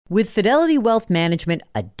With Fidelity Wealth Management,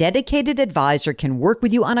 a dedicated advisor can work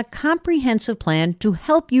with you on a comprehensive plan to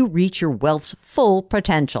help you reach your wealth's full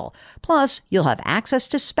potential. Plus, you'll have access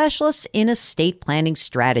to specialists in estate planning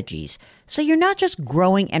strategies. So you're not just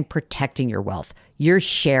growing and protecting your wealth, you're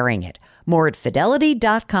sharing it. More at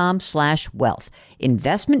fidelity.com/wealth.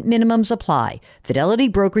 Investment minimums apply. Fidelity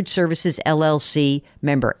Brokerage Services, LLC,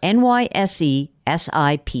 member NYSE,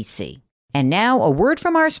 SIPC. And now, a word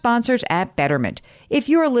from our sponsors at Betterment. If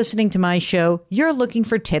you are listening to my show, you're looking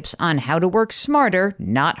for tips on how to work smarter,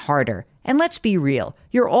 not harder. And let's be real,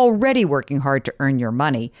 you're already working hard to earn your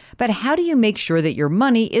money. But how do you make sure that your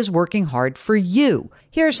money is working hard for you?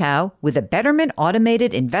 Here's how. With a Betterment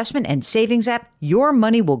automated investment and savings app, your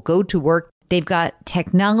money will go to work. They've got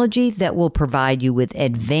technology that will provide you with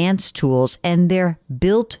advanced tools, and they're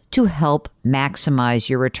built to help maximize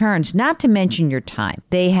your returns, not to mention your time.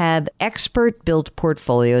 They have expert-built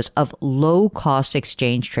portfolios of low-cost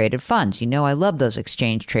exchange-traded funds. You know I love those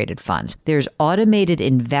exchange-traded funds. There's automated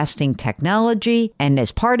investing technology, and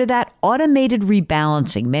as part of that, automated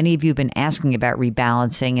rebalancing. Many of you have been asking about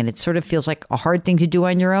rebalancing, and it sort of feels like a hard thing to do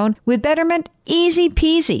on your own. With Betterment, easy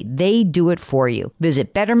peasy. They do it for you.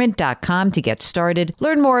 Visit Betterment.com to get started.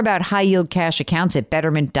 Learn more about high-yield cash accounts at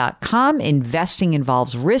Betterment.com. Investing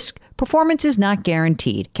involves risk. Performance is not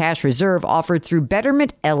guaranteed. Cash reserve offered through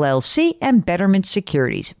Betterment LLC and Betterment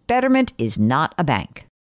Securities. Betterment is not a bank.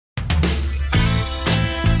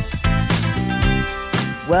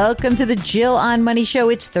 Welcome to the Jill on Money Show.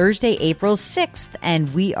 It's Thursday, April 6th,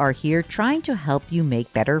 and we are here trying to help you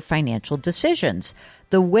make better financial decisions.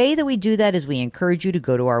 The way that we do that is we encourage you to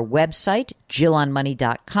go to our website,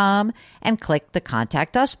 jillonmoney.com, and click the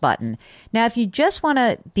Contact Us button. Now, if you just want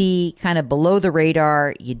to be kind of below the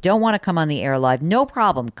radar, you don't want to come on the air live, no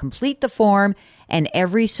problem. Complete the form, and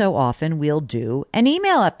every so often we'll do an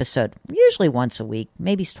email episode, usually once a week,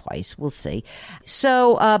 maybe twice, we'll see.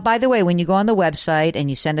 So, by the way, when you go on the website and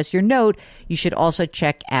you send us your note, you should also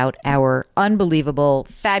check out our unbelievable,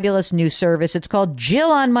 fabulous new service. It's called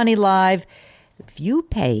Jill on Money Live. If you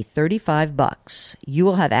pay $35, you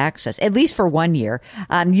will have access, at least for 1 year,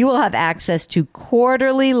 you will have access to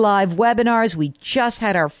quarterly live webinars. We just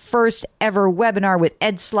had our first ever webinar with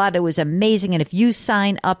Ed Slott. It was amazing. And if you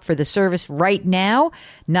sign up for the service right now,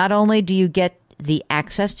 not only do you get the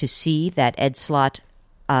access to see that Ed Slott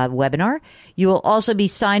webinar, you will also be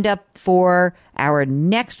signed up for our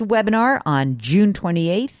next webinar on June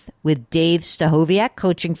 28th with Dave Stahoviak,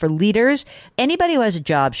 Coaching for Leaders. Anybody who has a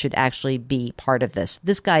job should actually be part of this.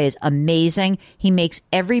 This guy is amazing. He makes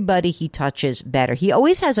everybody he touches better. He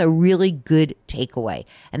always has a really good takeaway,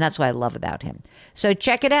 and that's what I love about him. So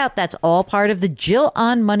check it out. That's all part of the Jill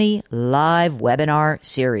on Money live webinar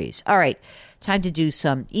series. All right, time to do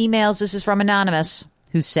some emails. This is from Anonymous,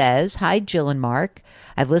 who says, "Hi, Jill and Mark.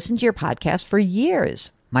 I've listened to your podcast for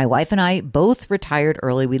years. My wife and I both retired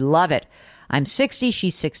early. We love it. I'm 60,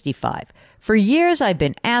 she's 65. For years, I've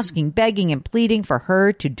been asking, begging, and pleading for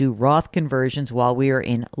her to do Roth conversions while we are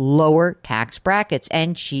in lower tax brackets,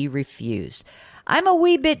 and she refused. I'm a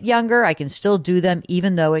wee bit younger. I can still do them,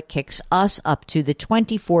 even though it kicks us up to the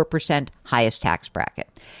 24% highest tax bracket.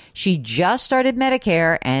 She just started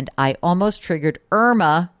Medicare, and I almost triggered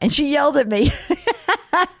Irma, and she yelled at me."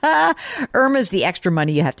 Irma is the extra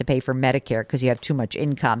money you have to pay for Medicare because you have too much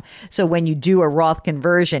income. So when you do a Roth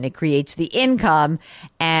conversion, it creates the income,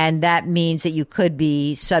 and that means that you could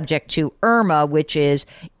be subject to Irma, which is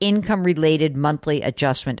income-related monthly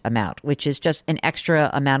adjustment amount, which is just an extra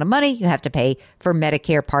amount of money you have to pay for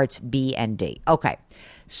Medicare Parts B and D. Okay,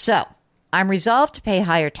 so I'm resolved to pay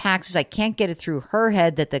higher taxes. I can't get it through her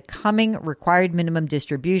head that the coming required minimum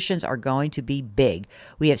distributions are going to be big.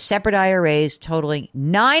 We have separate IRAs totaling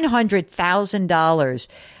 $900,000.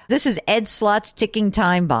 This is Ed Slott's ticking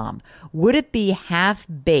time bomb. Would it be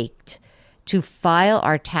half-baked to file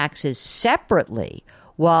our taxes separately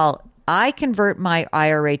while I convert my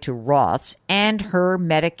IRA to Roths and her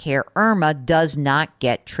Medicare Irma does not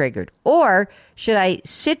get triggered? Or should I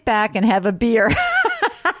sit back and have a beer?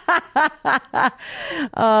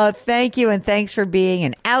 Thank you, and thanks for being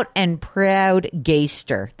an out and proud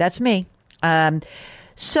gayster. That's me.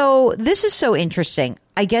 So this is so interesting.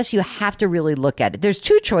 I guess you have to really look at it. There's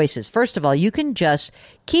two choices. First of all, you can just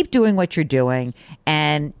keep doing what you're doing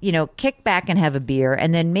and, kick back and have a beer.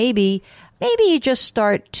 And then maybe you just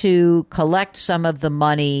start to collect some of the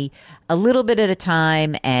money a little bit at a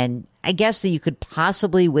time. And I guess that you could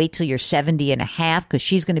possibly wait till you're 70 and a half because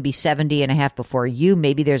she's going to be 70 and a half before you.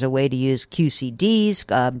 Maybe there's a way to use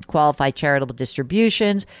QCDs, qualified charitable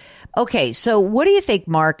distributions. Okay, so what do you think,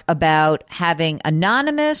 Mark, about having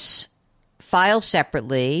Anonymous file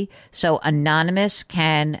separately so anonymous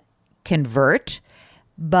can convert,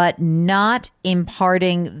 but not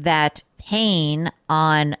imparting that pain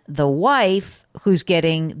on the wife who's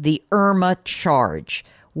getting the IRMA charge.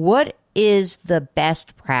 What is the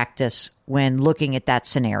best practice when looking at that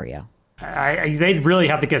scenario? They'd really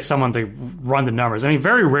have to get someone to run the numbers. I mean,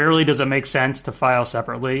 very rarely does it make sense to file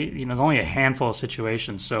separately. There's only a handful of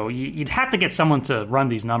situations, so you'd have to get someone to run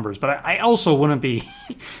these numbers. But I also wouldn't be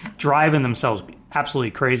driving themselves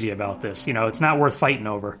absolutely crazy about this. It's not worth fighting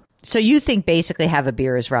over. So you think basically have a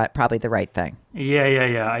beer is probably the right thing?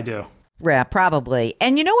 Yeah, I do. Yeah, probably.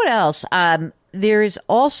 And you know what else? There's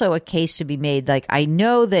also a case to be made. Like, I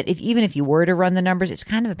know that even if you were to run the numbers, it's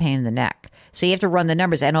kind of a pain in the neck. So you have to run the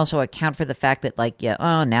numbers and also account for the fact that,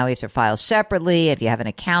 now we have to file separately. If you have an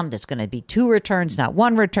accountant, it's going to be 2 returns, not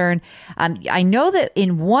 1 return. I know that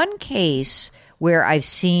in one case where I've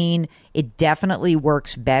seen it definitely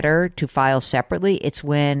works better to file separately, it's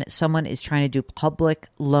when someone is trying to do public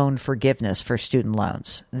loan forgiveness for student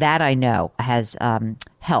loans. That I know has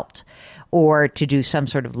helped, or to do some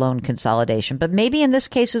sort of loan consolidation. But maybe in this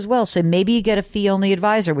case as well. So maybe you get a fee-only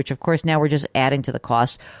advisor, which of course now we're just adding to the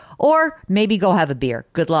cost. Or maybe go have a beer.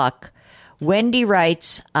 Good luck. Wendy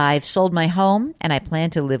writes, I've sold my home and I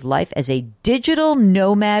plan to live life as a digital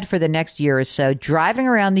nomad for the next year or so, driving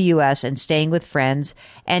around the U.S. and staying with friends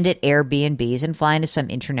and at Airbnbs and flying to some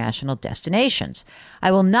international destinations.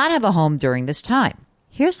 I will not have a home during this time.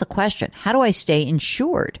 Here's the question. How do I stay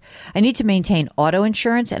insured? I need to maintain auto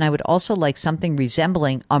insurance, and I would also like something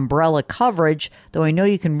resembling umbrella coverage, though I know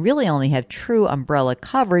you can really only have true umbrella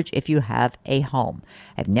coverage if you have a home.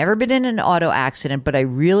 I've never been in an auto accident, but I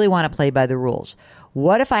really want to play by the rules.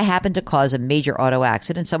 What if I happen to cause a major auto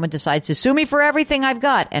accident? Someone decides to sue me for everything I've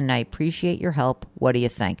got, and I appreciate your help. What do you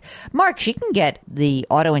think? Mark, she can get the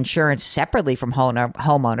auto insurance separately from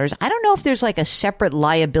homeowners. I don't know if there's like a separate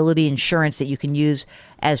liability insurance that you can use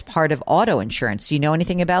as part of auto insurance. Do you know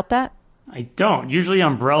anything about that? I don't. Usually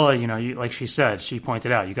umbrella, like she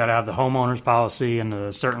pointed out, you got to have the homeowner's policy and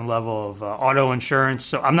a certain level of auto insurance.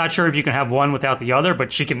 So I'm not sure if you can have one without the other,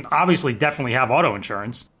 but she can obviously definitely have auto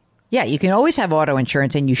insurance. Yeah, you can always have auto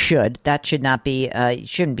insurance, and you should. That should not be, you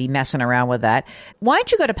shouldn't be messing around with that. Why don't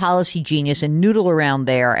you go to Policy Genius and noodle around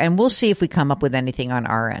there, and we'll see if we come up with anything on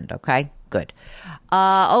our end, okay? Good.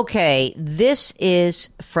 Okay, this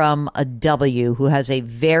is from a W who has a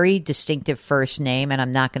very distinctive first name, and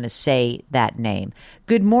I'm not going to say that name.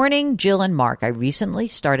 Good morning, Jill and Mark. I recently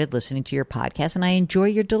started listening to your podcast, and I enjoy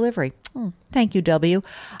your delivery. Oh, thank you, W.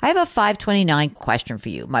 I have a 529 question for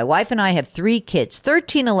you. My wife and I have 3 kids,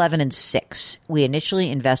 13, 11, and 6. We initially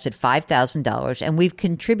invested $5,000, and we've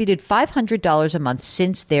contributed $500 a month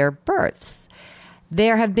since their births.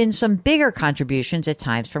 There have been some bigger contributions at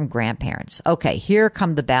times from grandparents. Okay, here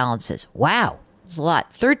come the balances. Wow, it's a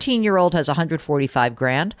lot. 13-year-old has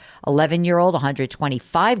 $145,000, 11-year-old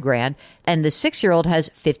 $125,000, and the 6-year-old has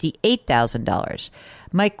 $58,000.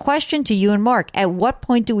 My question to you and Mark, at what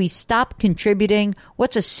point do we stop contributing?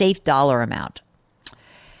 What's a safe dollar amount?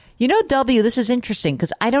 W, this is interesting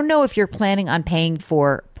because I don't know if you're planning on paying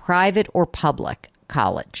for private or public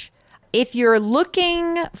college. If you're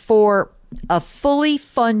looking for a fully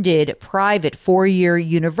funded private 4-year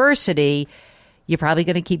university, you're probably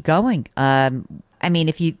going to keep going.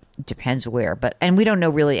 Depends where, and we don't know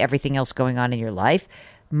really everything else going on in your life.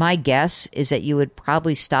 My guess is that you would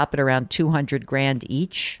probably stop at around $200,000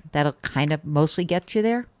 each. That'll kind of mostly get you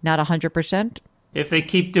there, not 100%. If they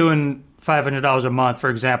keep doing $500 a month, for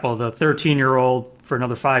example, the 13-year-old for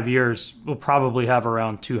another 5 years will probably have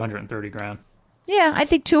around $230,000. Yeah, I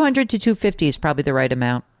think $200 to $250 is probably the right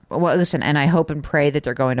amount. Well, listen, and I hope and pray that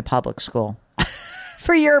they're going to public school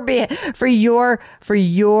for your benefit,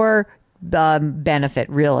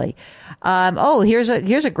 really. Here's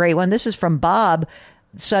a great one. This is from Bob.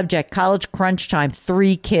 Subject: college crunch time.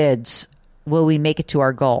 3 kids. Will we make it to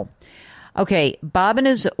our goal? Okay, Bob and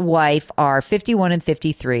his wife are 51 and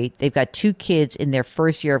 53. They've got 2 kids in their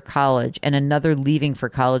first year of college and another leaving for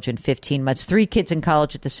college in 15 months. 3 kids in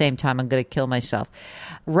college at the same time. I'm going to kill myself.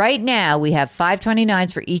 Right now, we have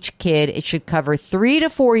 529s for each kid. It should cover 3 to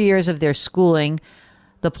 4 years of their schooling.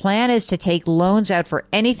 The plan is to take loans out for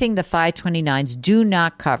anything the 529s do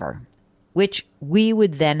not cover, which we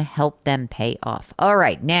would then help them pay off. All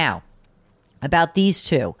right, now, about these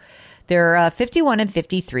 2. They're 51 and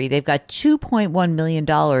 53. They've got $2.1 million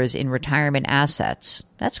in retirement assets.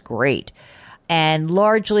 That's great. And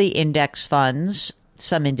largely index funds,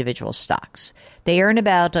 some individual stocks. They earn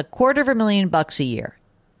about $250,000 a year.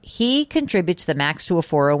 He contributes the max to a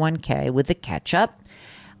 401k with the catch-up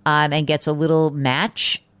and gets a little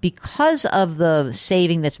match because of the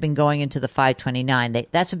saving that's been going into the 529,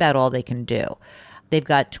 that's about all they can do. They've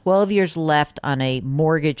got 12 years left on a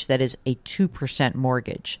mortgage that is a 2%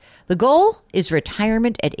 mortgage. The goal is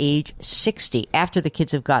retirement at age 60 after the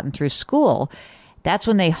kids have gotten through school. That's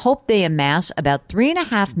when they hope they amass about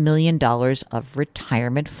 $3.5 million of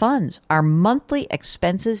retirement funds. Our monthly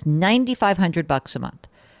expenses, $9,500 a month.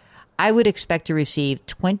 I would expect to receive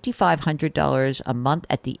 $2,500 a month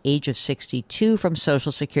at the age of 62 from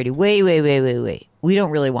Social Security. Wait. We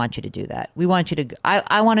don't really want you to do that. We want you to,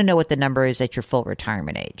 I want to know what the number is at your full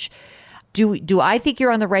retirement age. Do I think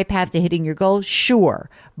you're on the right path to hitting your goal? Sure.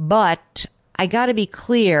 But I got to be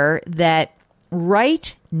clear that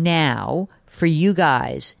right now, for you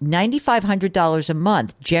guys, $9,500 a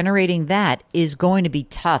month, generating that is going to be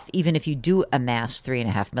tough, even if you do amass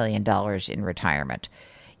 $3.5 million in retirement.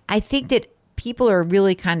 I think that people are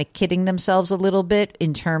really kind of kidding themselves a little bit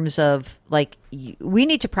in terms of, like, we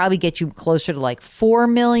need to probably get you closer to like 4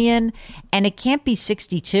 million, and it can't be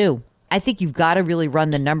 62. I think you've got to really run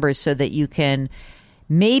the numbers so that you can,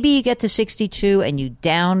 maybe you get to 62 and you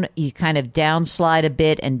kind of downslide a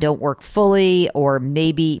bit and don't work fully, or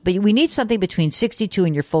maybe, but we need something between 62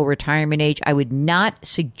 and your full retirement age. I would not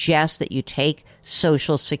suggest that you take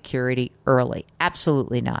Social Security early.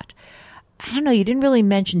 Absolutely not. I don't know, you didn't really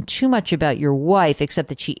mention too much about your wife, except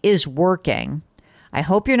that she is working. I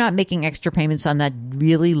hope you're not making extra payments on that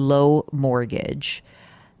really low mortgage.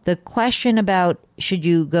 The question about should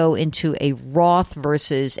you go into a Roth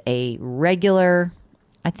versus a regular,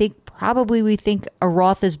 I think probably we think a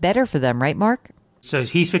Roth is better for them, right, Mark? So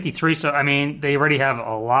he's 53, so I mean, they already have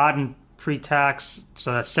a lot in pre-tax,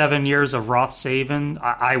 so that's 7 years of Roth saving.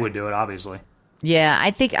 I would do it, obviously. Yeah, I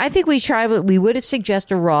think we would suggest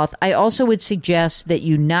a Roth. I also would suggest that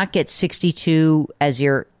you not get 62 as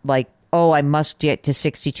your, like, oh, I must get to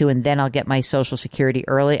 62 and then I'll get my Social Security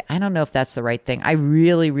early. I don't know if that's the right thing. I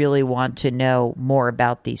really, really want to know more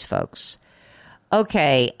about these folks.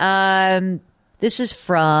 Okay, this is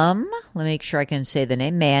from, let me make sure I can say the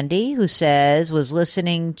name, Mandy, who says, was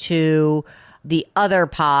listening to the other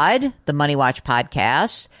pod, the Money Watch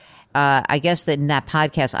podcast. I guess that in that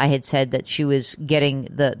podcast, I had said that she was getting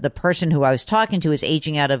the person who I was talking to is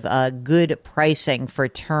aging out of good pricing for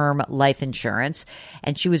term life insurance.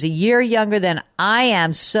 And she was a year younger than I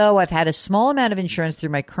am. So I've had a small amount of insurance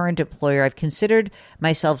through my current employer. I've considered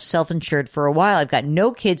myself self-insured for a while. I've got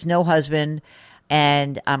no kids, no husband,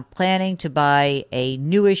 and I'm planning to buy a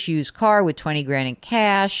newish used car with 20 grand in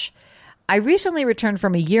cash. I recently returned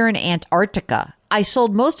from a year in Antarctica. I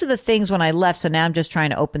sold most of the things when I left, so now I'm just trying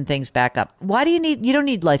to open things back up. Why do you don't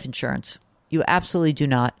need life insurance. You absolutely do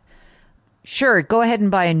not. Sure, go ahead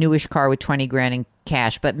and buy a newish car with 20 grand in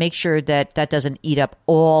cash, but make sure that that doesn't eat up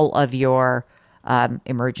all of your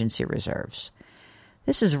emergency reserves.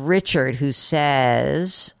 This is Richard, who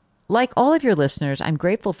says, like all of your listeners, I'm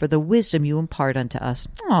grateful for the wisdom you impart unto us.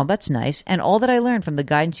 Oh, that's nice. And all that I learned from the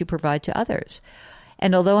guidance you provide to others.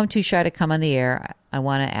 And although I'm too shy to come on the air, I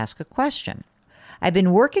want to ask a question. I've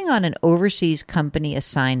been working on an overseas company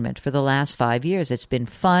assignment for the last 5 years. It's been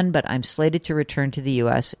fun, but I'm slated to return to the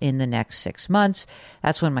U.S. in the next 6 months.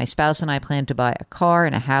 That's when my spouse and I plan to buy a car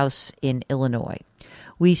and a house in Illinois.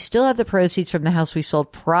 We still have the proceeds from the house we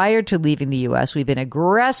sold prior to leaving the U.S. We've been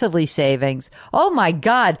aggressively saving. Oh, my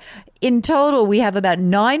God. In total, we have about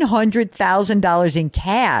 $900,000 in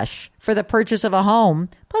cash for the purchase of a home,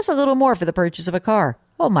 plus a little more for the purchase of a car.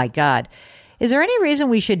 Oh, my God. Is there any reason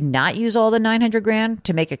we should not use all the $900 grand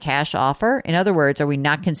to make a cash offer? In other words, are we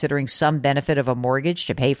not considering some benefit of a mortgage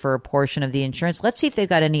to pay for a portion of the insurance? Let's see if they've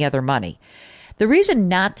got any other money. The reason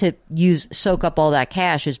not to soak up all that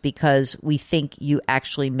cash is because we think you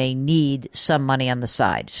actually may need some money on the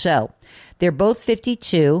side. So they're both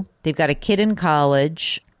 52. They've got a kid in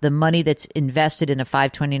college. The money that's invested in a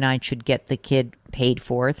 529 should get the kid paid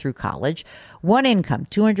for through college. One income,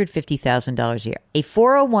 $250,000 a year. A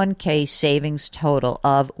 401k savings total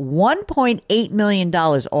of $1.8 million,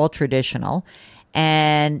 all traditional,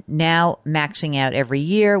 and now maxing out every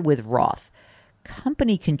year with Roth.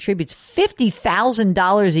 Company contributes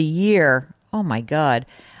 $50,000 a year. Oh, my God.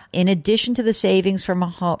 In addition to the savings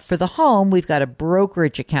from for the home, we've got a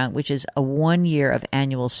brokerage account, which is a 1 year of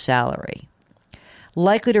annual salary.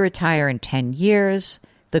 Likely to retire in 10 years.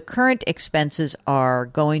 The current expenses are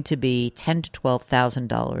going to be $10,000 to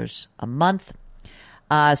 $12,000 a month.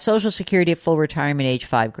 Social Security at full retirement age,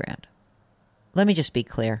 $5 grand. Let me just be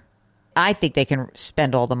clear. I think they can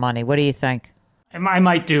spend all the money. What do you think? I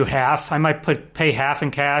might do half. I might pay half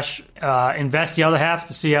in cash, invest the other half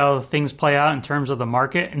to see how things play out in terms of the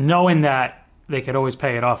market, knowing that they could always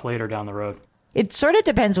pay it off later down the road. It sort of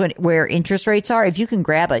depends where interest rates are. If you can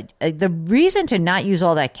grab the reason to not use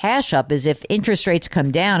all that cash up is if interest rates come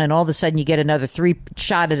down and all of a sudden you get another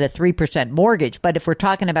shot at a 3% mortgage. But if we're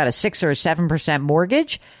talking about a 6 or a 7%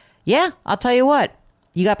 mortgage, yeah, I'll tell you what,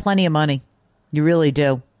 you got plenty of money. You really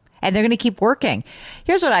do. And they're going to keep working.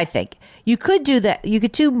 Here's what I think. You could do that. You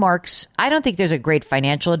could do, Marks. I don't think there's a great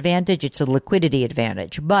financial advantage. It's a liquidity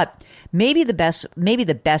advantage. But maybe the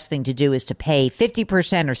best thing to do is to pay 50%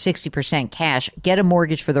 or 60% cash, get a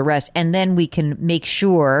mortgage for the rest, and then we can make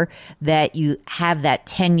sure that you have that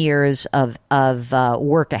 10 years of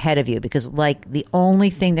work ahead of you. Because like the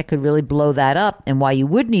only thing that could really blow that up and why you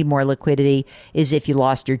would need more liquidity is if you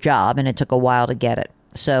lost your job and it took a while to get it.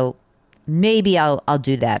 So maybe I'll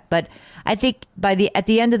do that. But I think at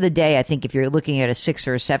the end of the day, I think if you're looking at a 6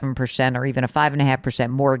 or a 7% or even a 5.5%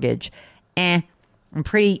 mortgage, I'm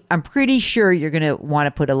pretty sure you're going to want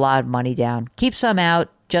to put a lot of money down. Keep some out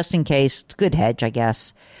just in case. It's a good hedge, I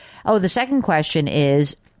guess. Oh, the second question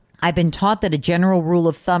is, I've been taught that a general rule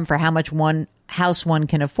of thumb for how much one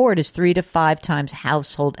can afford is 3 to 5 times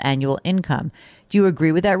household annual income. Do you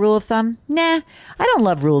agree with that rule of thumb? Nah, I don't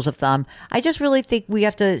love rules of thumb. I just really think we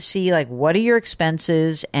have to see like what are your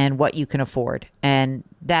expenses and what you can afford. And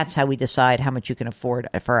that's how we decide how much you can afford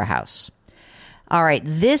for a house. All right.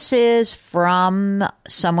 This is from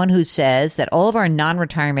someone who says that all of our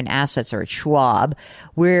non-retirement assets are at Schwab.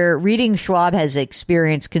 We're reading Schwab has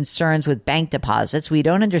experienced concerns with bank deposits. We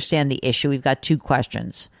don't understand the issue. We've got 2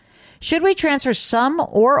 questions. Should we transfer some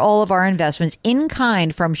or all of our investments in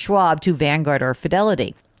kind from Schwab to Vanguard or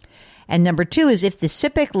Fidelity? And number 2 is if the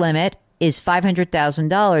SIPC limit is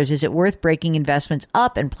 $500,000, is it worth breaking investments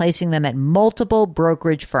up and placing them at multiple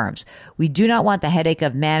brokerage firms? We do not want the headache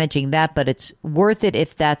of managing that, but it's worth it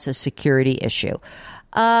if that's a security issue.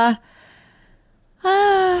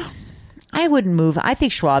 I wouldn't move. I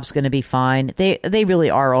think Schwab's going to be fine. They really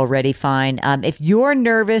are already fine. If you're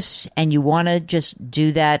nervous and you want to just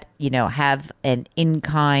do that, have an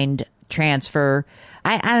in-kind transfer,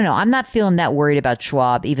 I don't know. I'm not feeling that worried about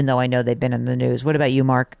Schwab, even though I know they've been in the news. What about you,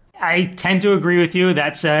 Mark? I tend to agree with you.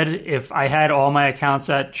 That said, if I had all my accounts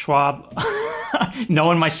at Schwab,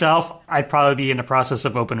 knowing myself, I'd probably be in the process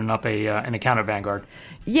of opening up an account at Vanguard.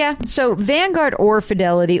 Yeah, so Vanguard or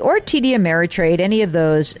Fidelity or TD Ameritrade, any of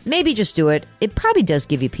those, maybe just do it. It probably does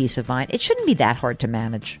give you peace of mind. It shouldn't be that hard to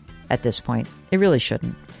manage at this point. It really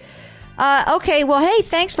shouldn't. Okay, well, hey,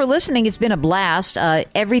 thanks for listening. It's been a blast.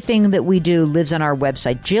 Everything that we do lives on our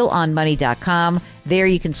website, JillOnMoney.com. There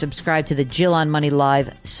you can subscribe to the Jill on Money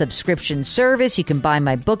Live subscription service. You can buy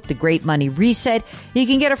my book, The Great Money Reset. You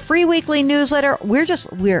can get a free weekly newsletter.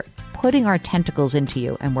 We're putting our tentacles into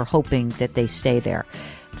you, and we're hoping that they stay there.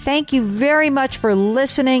 Thank you very much for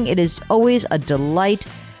listening. It is always a delight.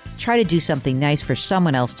 Try to do something nice for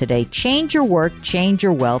someone else today. Change your work, change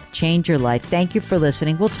your wealth, change your life. Thank you for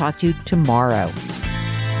listening. We'll talk to you tomorrow.